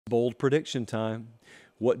bold prediction time.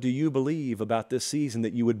 What do you believe about this season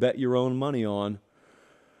that you would bet your own money on?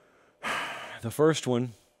 The first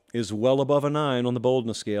one is well above a 9 on the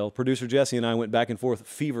boldness scale. Producer Jesse and I went back and forth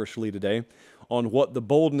feverishly today on what the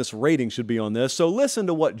boldness rating should be on this. So listen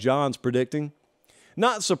to what John's predicting.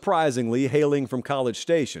 Not surprisingly, hailing from College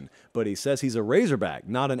Station, but he says he's a Razorback,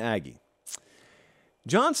 not an Aggie.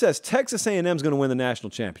 John says Texas A&M is going to win the national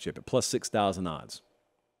championship at plus 6,000 odds.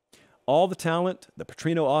 All the talent, the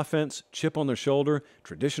Petrino offense, chip on their shoulder,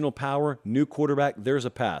 traditional power, new quarterback, there's a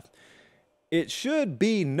path. It should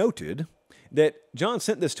be noted that John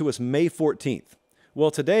sent this to us May 14th.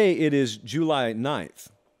 Well, today it is July 9th,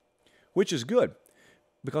 which is good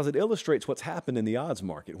because it illustrates what's happened in the odds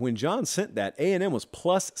market. When John sent that, A&M was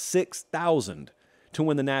plus 6,000 to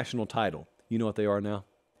win the national title. You know what they are now?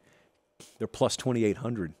 They're plus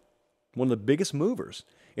 2,800. One of the biggest movers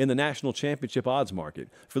in the national championship odds market.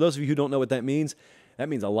 For those of you who don't know what that means a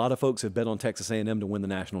lot of folks have bet on Texas A&M to win the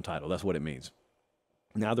national title. That's what it means.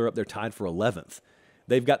 Now they're up there tied for 11th.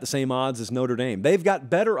 They've got the same odds as Notre Dame. They've got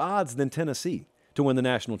better odds than Tennessee to win the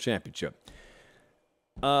national championship.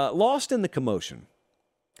 Lost in the commotion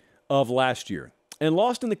of last year and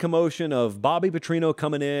lost in the commotion of Bobby Petrino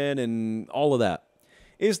coming in and all of that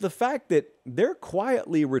is the fact that they're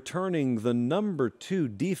quietly returning the number 2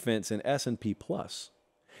 defense in S&P+.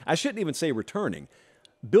 I shouldn't even say returning.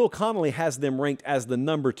 Bill Connolly has them ranked as the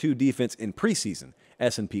number 2 defense in preseason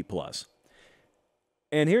S&P+.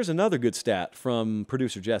 And here's another good stat from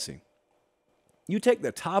producer Jesse. You take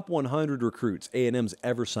the top 100 recruits A&M's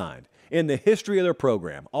ever signed in the history of their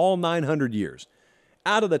program, all 900 years.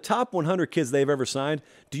 Out of the top 100 kids they've ever signed,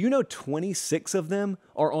 do you know 26 of them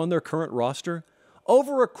are on their current roster?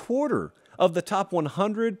 Over a quarter of the top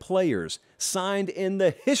 100 players signed in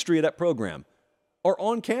the history of that program are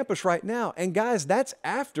on campus right now. And guys, that's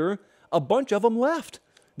after a bunch of them left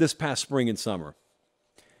this past spring and summer.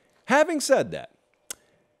 Having said that,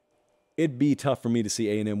 it'd be tough for me to see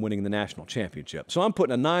A&M winning the national championship. So I'm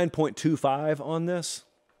putting a 9.25 on this.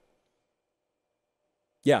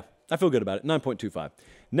 Yeah, I feel good about it, 9.25.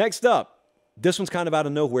 Next up, this one's kind of out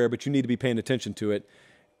of nowhere, but you need to be paying attention to it.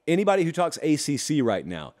 Anybody who talks ACC right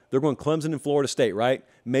now, they're going Clemson and Florida State, right?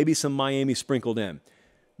 Maybe some Miami sprinkled in.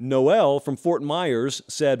 Noel from Fort Myers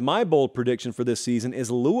said, my bold prediction for this season is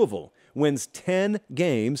Louisville wins 10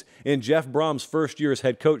 games in Jeff Brom's first year as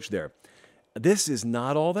head coach there. This is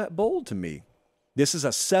not all that bold to me. This is a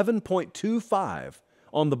 7.25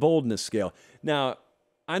 on the boldness scale. Now,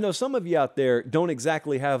 I know some of you out there don't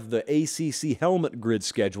exactly have the ACC helmet grid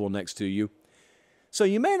schedule next to you, so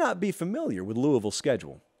you may not be familiar with Louisville's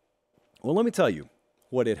schedule. Well, let me tell you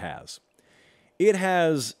what it has. It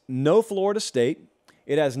has no Florida State.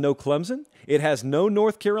 It has no Clemson. It has no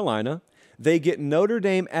North Carolina. They get Notre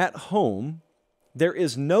Dame at home. There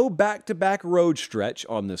is no back-to-back road stretch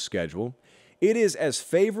on this schedule. It is as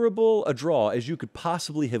favorable a draw as you could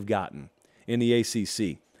possibly have gotten in the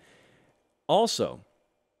ACC. Also,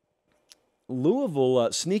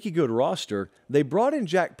 Louisville, sneaky good roster. They brought in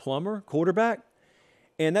Jack Plummer, quarterback,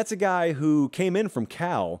 and that's a guy who came in from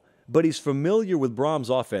Cal, but he's familiar with Brom's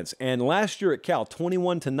offense. And last year at Cal,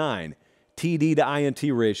 21-9 TD to INT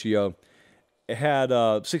ratio, had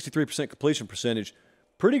a 63% completion percentage.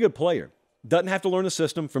 Pretty good player. Doesn't have to learn the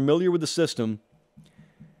system, familiar with the system.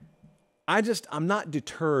 I'm not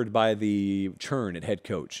deterred by the churn at head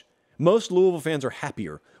coach. Most Louisville fans are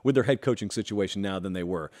happier with their head coaching situation now than they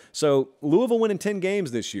were. So Louisville winning 10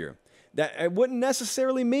 games this year. That wouldn't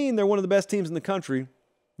necessarily mean they're one of the best teams in the country.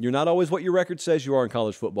 You're not always what your record says you are in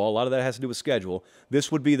college football. A lot of that has to do with schedule.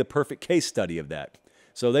 This would be the perfect case study of that.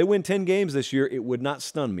 So they win 10 games this year. It would not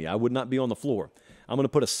stun me. I would not be on the floor. I'm going to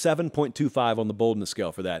put a 7.25 on the boldness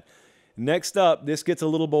scale for that. Next up, this gets a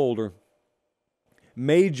little bolder.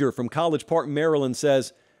 Major from College Park, Maryland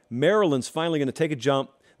says Maryland's finally going to take a jump.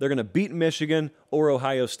 They're going to beat Michigan or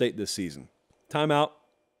Ohio State this season. Timeout.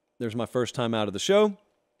 There's my first timeout of the show.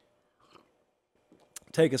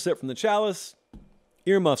 Take a sip from the chalice.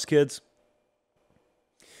 Earmuffs, kids.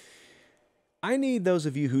 I need those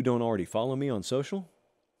of you who don't already follow me on social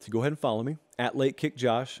to go ahead and follow me at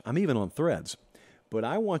LateKickJosh. I'm even on Threads. But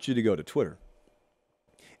I want you to go to Twitter.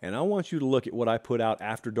 And I want you to look at what I put out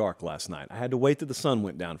after dark last night. I had to wait till the sun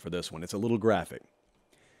went down for this one. It's a little graphic.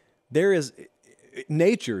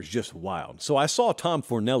 Nature's just wild. So I saw Tom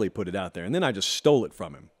Fornelli put it out there, and then I just stole it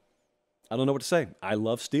from him. I don't know what to say. I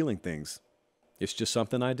love stealing things. It's just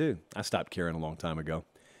something I do. I stopped caring a long time ago.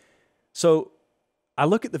 So I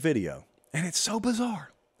look at the video, and it's so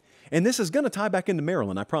bizarre. And this is going to tie back into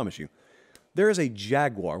Maryland, I promise you. There is a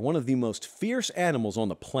jaguar, one of the most fierce animals on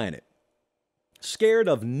the planet, scared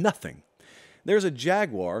of nothing. There's a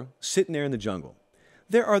jaguar sitting there in the jungle.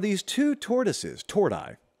 There are these two tortoises,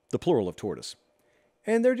 torti, the plural of tortoise.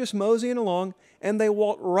 And they're just moseying along, and they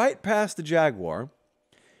walk right past the jaguar,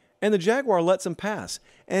 and the jaguar lets them pass.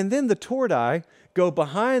 And then the torti go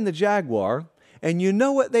behind the jaguar, and you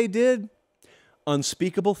know what they did?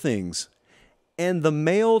 Unspeakable things. And the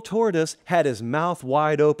male tortoise had his mouth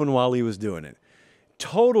wide open while he was doing it.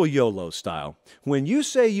 Total YOLO style. When you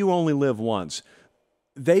say you only live once,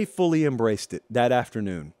 they fully embraced it that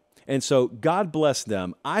afternoon. And so God bless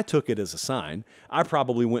them. I took it as a sign. I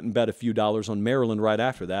probably went and bet a few dollars on Maryland right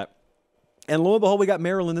after that. And lo and behold, we got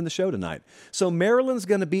Maryland in the show tonight. So Maryland's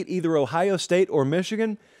going to beat either Ohio State or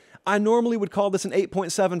Michigan. I normally would call this an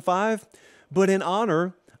 8.75, but in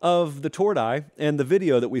honor of the torti and the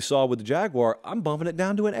video that we saw with the Jaguar, I'm bumping it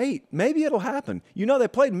down to an 8. Maybe it'll happen. You know, they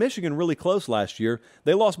played Michigan really close last year.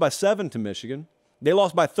 They lost by 7 to Michigan. They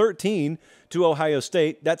lost by 13 to Ohio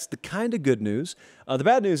State. That's the kind of good news. The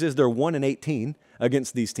bad news is they're 1-18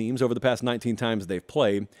 against these teams over the past 19 times they've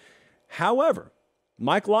played. However,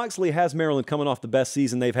 Mike Loxley has Maryland coming off the best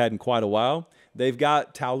season they've had in quite a while. They've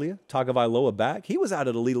got Taulia Tagovailoa back. He was out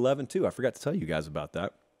at Elite 11 too. I forgot to tell you guys about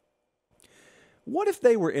that. What if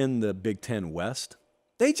they were in the Big Ten West?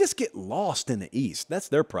 They just get lost in the East. That's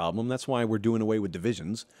their problem. That's why we're doing away with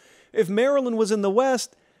divisions. If Maryland was in the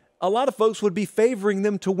West, a lot of folks would be favoring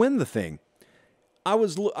them to win the thing.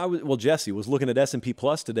 Jesse was looking at S&P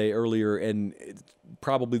Plus today earlier, and it's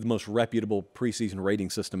probably the most reputable preseason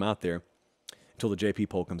rating system out there, until the JP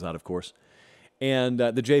poll comes out, of course. And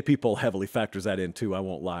the JP poll heavily factors that in, too, I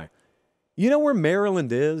won't lie. You know where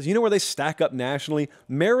Maryland is? You know where they stack up nationally?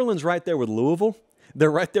 Maryland's right there with Louisville.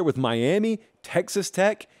 They're right there with Miami, Texas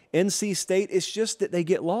Tech, NC State. It's just that they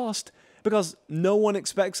get lost because no one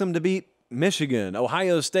expects them to beat Michigan,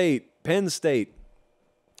 Ohio State, Penn State.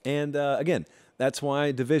 And again, that's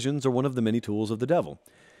why divisions are one of the many tools of the devil.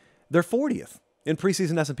 They're 40th in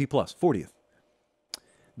preseason S&P Plus, 40th.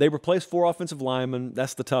 They replaced 4 offensive linemen.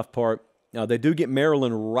 That's the tough part. Now, they do get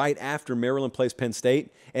Maryland right after Maryland plays Penn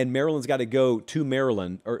State, and Maryland's got to go to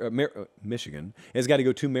Maryland, Michigan has got to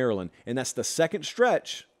go to Maryland, and that's the second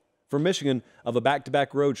stretch for Michigan of a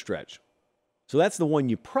back-to-back road stretch. So that's the one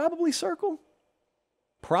you probably circle.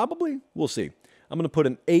 Probably. We'll see. I'm going to put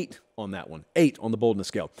an 8 on that one, 8 on the boldness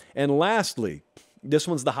scale. And lastly, this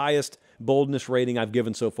one's the highest boldness rating I've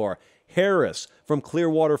given so far. Harris from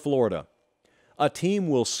Clearwater, Florida. A team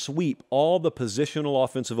will sweep all the positional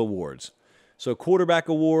offensive awards. So quarterback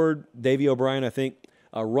award, Davey O'Brien, I think.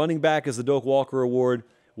 Running back is the Doak Walker Award.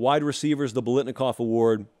 Wide receivers, the Bolitnikoff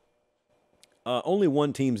Award. Only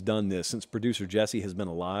one team's done this since producer Jesse has been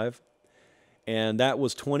alive, and that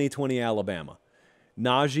was 2020 Alabama.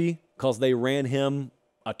 Najee, because they ran him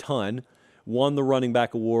a ton, won the running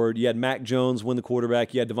back award. You had Mac Jones win the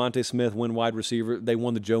quarterback. You had Devontae Smith win wide receiver. They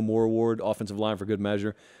won the Joe Moore Award, offensive line for good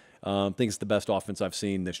measure. I think it's the best offense I've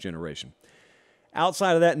seen this generation.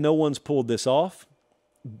 Outside of that, no one's pulled this off.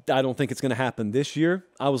 I don't think it's going to happen this year.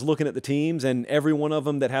 I was looking at the teams, and every one of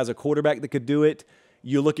them that has a quarterback that could do it,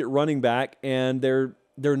 you look at running back, and they're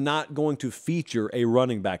not going to feature a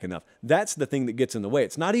running back enough. That's the thing that gets in the way.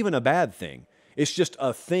 It's not even a bad thing. It's just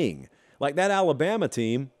a thing. Like that Alabama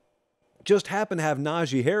team just happened to have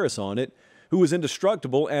Najee Harris on it, who was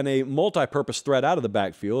indestructible and a multi-purpose threat out of the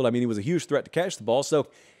backfield. I mean, he was a huge threat to catch the ball, so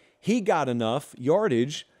he got enough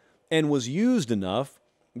yardage and was used enough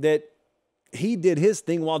that he did his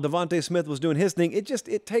thing while Devontae Smith was doing his thing.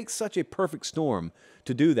 It takes such a perfect storm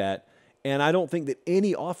to do that, and I don't think that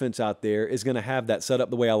any offense out there is going to have that set up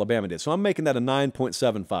the way Alabama did. So I'm making that a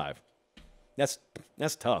 9.75.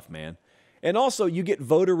 That's tough, man. And also, you get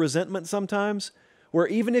voter resentment sometimes, where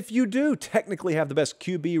even if you do technically have the best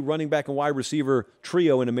QB, running back, and wide receiver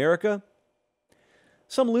trio in America,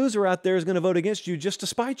 some loser out there is going to vote against you just to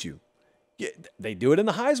spite you. They do it in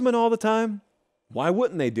the Heisman all the time. Why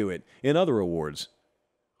wouldn't they do it in other awards?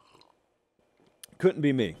 Couldn't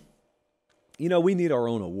be me. You know, we need our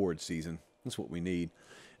own award season. That's what we need.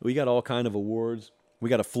 We got all kind of awards. We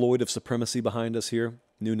got a Floyd of Supremacy behind us here.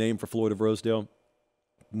 New name for Floyd of Rosedale.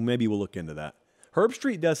 Maybe we'll look into that. Herb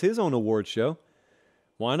Street does his own award show.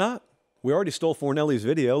 Why not? We already stole Fornelli's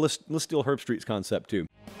video. Let's steal Herb Street's concept too.